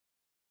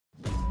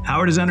How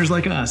are designers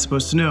like us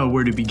supposed to know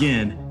where to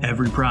begin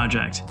every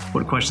project,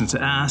 what questions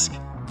to ask,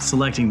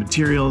 selecting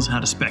materials, how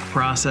to spec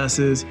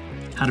processes,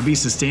 how to be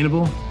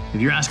sustainable?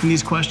 If you're asking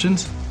these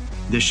questions,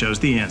 this show's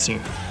the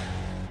answer.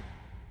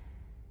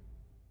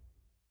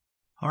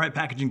 All right,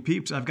 packaging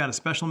peeps, I've got a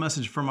special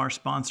message from our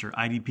sponsor,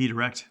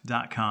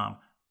 idpdirect.com.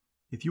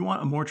 If you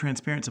want a more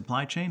transparent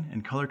supply chain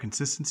and color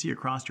consistency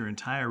across your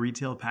entire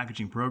retail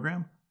packaging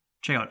program,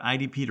 check out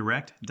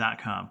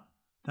idpdirect.com.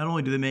 Not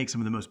only do they make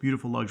some of the most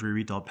beautiful luxury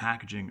retail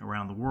packaging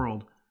around the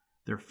world,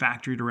 they're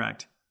factory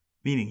direct,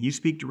 meaning you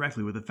speak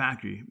directly with the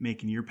factory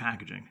making your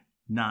packaging,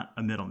 not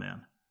a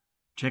middleman.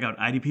 Check out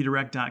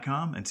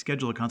idpdirect.com and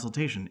schedule a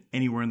consultation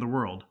anywhere in the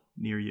world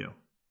near you.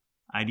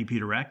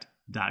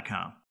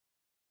 idpdirect.com.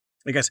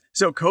 Hey guys,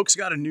 so Coke's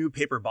got a new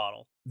paper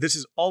bottle. This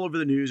is all over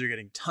the news. You're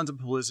getting tons of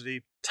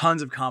publicity,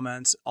 tons of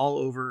comments all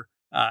over.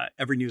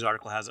 Every news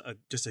article has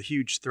just a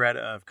huge thread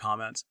of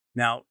comments.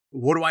 Now,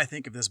 what do I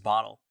think of this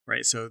bottle,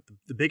 right? So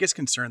the biggest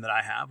concern that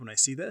I have when I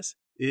see this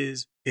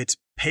is it's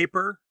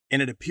paper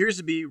and it appears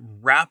to be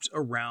wrapped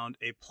around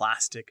a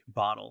plastic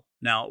bottle.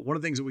 Now, one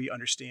of the things that we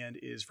understand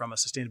is from a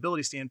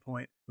sustainability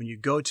standpoint, when you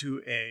go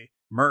to a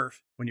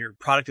MRF, when your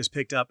product is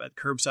picked up at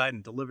curbside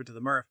and delivered to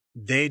the MRF,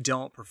 they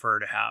don't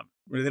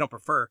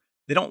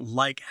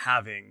like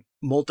having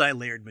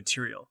multi-layered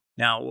material.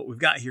 Now, what we've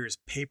got here is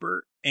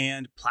paper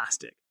and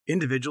plastic.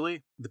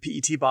 Individually, the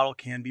PET bottle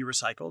can be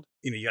recycled.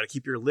 You got to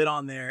keep your lid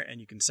on there and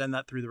you can send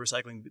that through the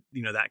recycling.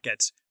 That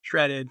gets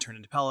shredded, turned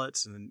into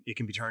pellets, and then it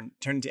can be turned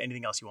into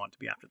anything else you want it to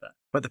be after that.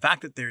 But the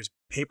fact that there's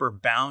paper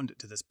bound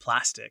to this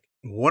plastic,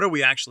 what are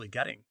we actually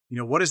getting?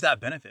 What is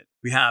that benefit?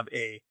 We have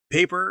a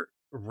paper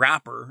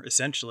wrapper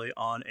essentially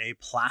on a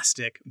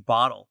plastic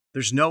bottle.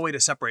 There's no way to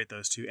separate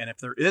those two. And if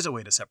there is a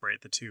way to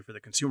separate the two for the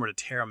consumer to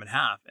tear them in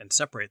half and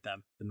separate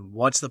them, then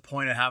what's the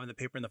point of having the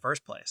paper in the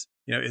first place?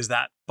 Is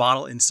that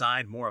bottle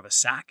inside more of a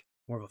sack,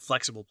 more of a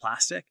flexible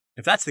plastic?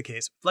 If that's the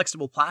case,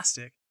 flexible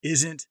plastic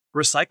isn't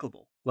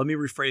recyclable. Let me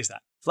rephrase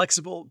that.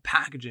 Flexible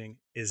packaging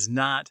is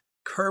not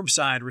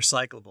curbside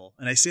recyclable.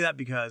 And I say that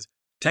because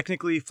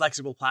technically,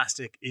 flexible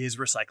plastic is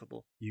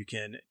recyclable. You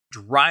can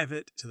drive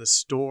it to the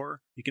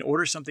store. You can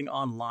order something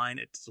online.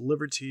 It's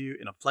delivered to you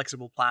in a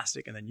flexible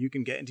plastic, and then you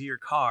can get into your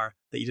car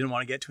that you didn't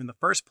want to get to in the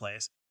first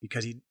place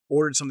because you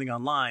ordered something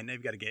online. Now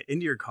you've got to get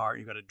into your car, and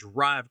you've got to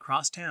drive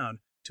across town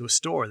to a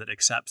store that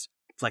accepts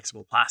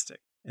flexible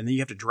plastic. And then you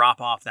have to drop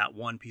off that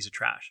one piece of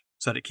trash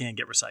so that it can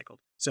get recycled.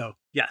 So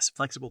yes,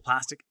 flexible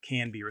plastic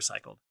can be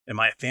recycled. Am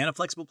I a fan of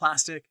flexible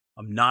plastic?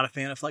 I'm not a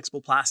fan of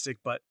flexible plastic,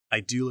 but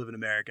I do live in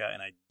America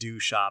and I do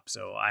shop.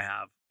 So I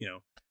have,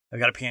 I've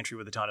got a pantry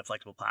with a ton of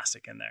flexible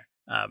plastic in there.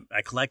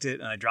 I collect it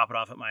and I drop it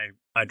off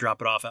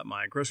at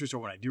my grocery store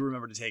when I do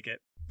remember to take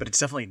it. But it's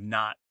definitely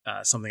not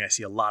something I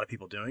see a lot of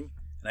people doing.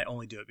 And I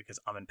only do it because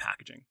I'm in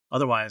packaging.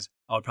 Otherwise,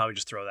 I would probably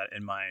just throw that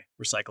in my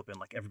recycle bin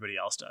like everybody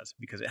else does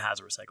because it has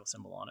a recycle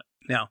symbol on it.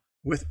 Now,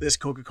 with this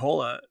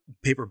Coca-Cola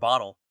paper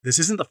bottle, this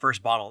isn't the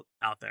first bottle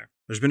out there.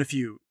 There's been a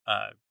few.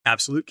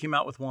 Absolute came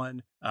out with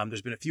one.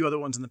 There's been a few other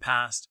ones in the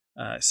past.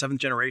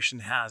 Seventh Generation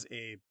has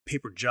a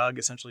paper jug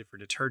essentially for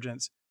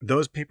detergents.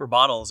 Those paper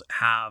bottles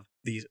have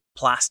these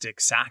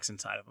plastic sacks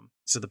inside of them.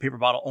 So the paper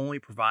bottle only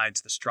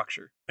provides the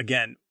structure.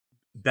 Again,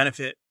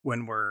 benefit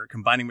when we're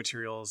combining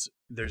materials,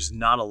 there's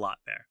not a lot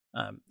there.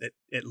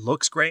 It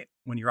looks great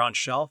when you're on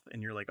shelf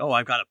and you're like, oh,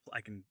 I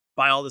can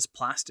buy all this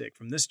plastic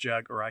from this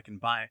jug, or I can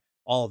buy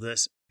all of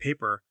this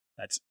paper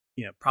that's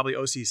probably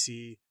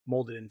OCC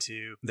molded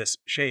into this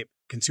shape.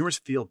 Consumers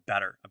feel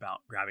better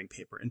about grabbing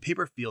paper, and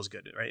paper feels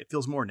good, right? It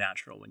feels more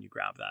natural when you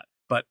grab that.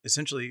 But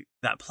essentially,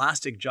 that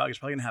plastic jug is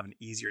probably going to have an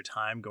easier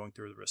time going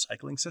through the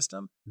recycling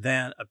system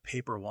than a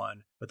paper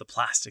one with a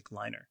plastic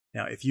liner.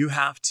 Now, if you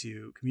have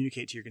to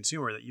communicate to your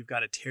consumer that you've got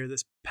to tear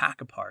this pack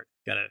apart,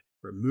 you've got to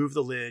remove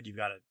the lid, you've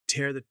got to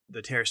tear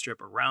the tear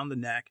strip around the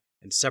neck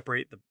and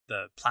separate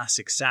the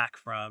plastic sack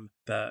from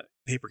the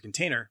paper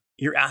container,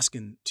 you're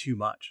asking too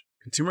much.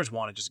 Consumers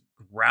want to just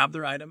grab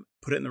their item,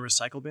 put it in the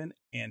recycle bin,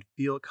 and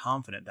feel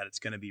confident that it's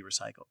going to be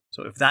recycled.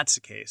 So if that's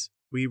the case,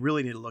 we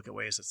really need to look at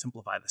ways to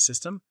simplify the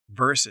system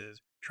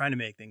versus trying to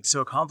make things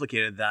so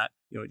complicated that,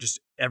 just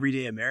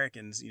everyday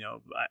Americans,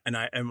 and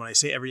when I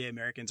say everyday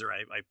Americans, or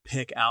I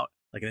pick out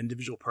like an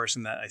individual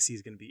person that I see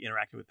is going to be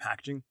interacting with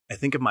packaging, I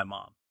think of my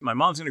mom. My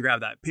mom's going to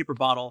grab that paper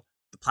bottle,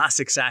 the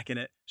plastic sack in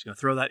it. She's going to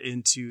throw that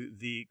into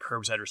the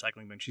curbside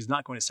recycling bin. She's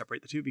not going to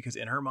separate the two because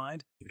in her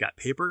mind, you've got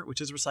paper,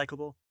 which is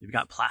recyclable. You've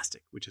got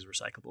plastic, which is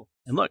recyclable.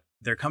 And look,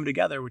 they're coming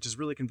together, which is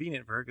really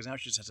convenient for her because now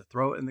she just has to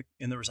throw it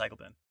in the recycle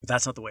bin. But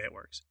that's not the way it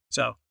works.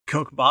 So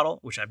Coke bottle,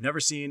 which I've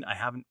never seen, I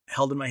haven't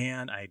held in my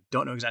hand. I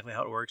don't know exactly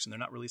how it works, and they're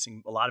not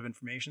releasing a lot of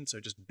information. So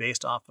just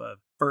based off of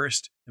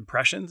first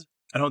impressions,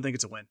 I don't think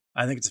it's a win.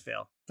 I think it's a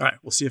fail. All right,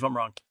 we'll see if I'm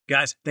wrong.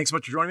 Guys, thanks so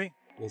much for joining me.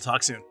 We'll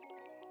talk soon.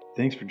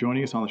 Thanks for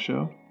joining us on the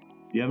show.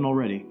 If you haven't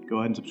already, go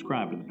ahead and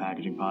subscribe to the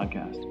Packaging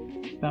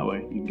Podcast. That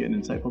way, you can get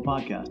an insightful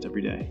podcast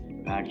every day.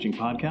 The Packaging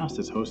Podcast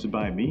is hosted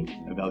by me,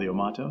 Avelio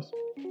Matos.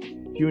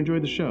 If you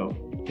enjoyed the show,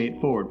 pay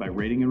it forward by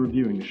rating and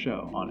reviewing the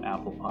show on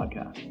Apple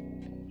Podcasts.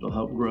 It'll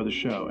help grow the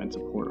show and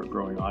support our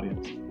growing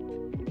audience.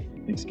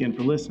 Thanks again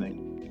for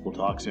listening. We'll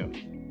talk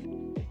soon.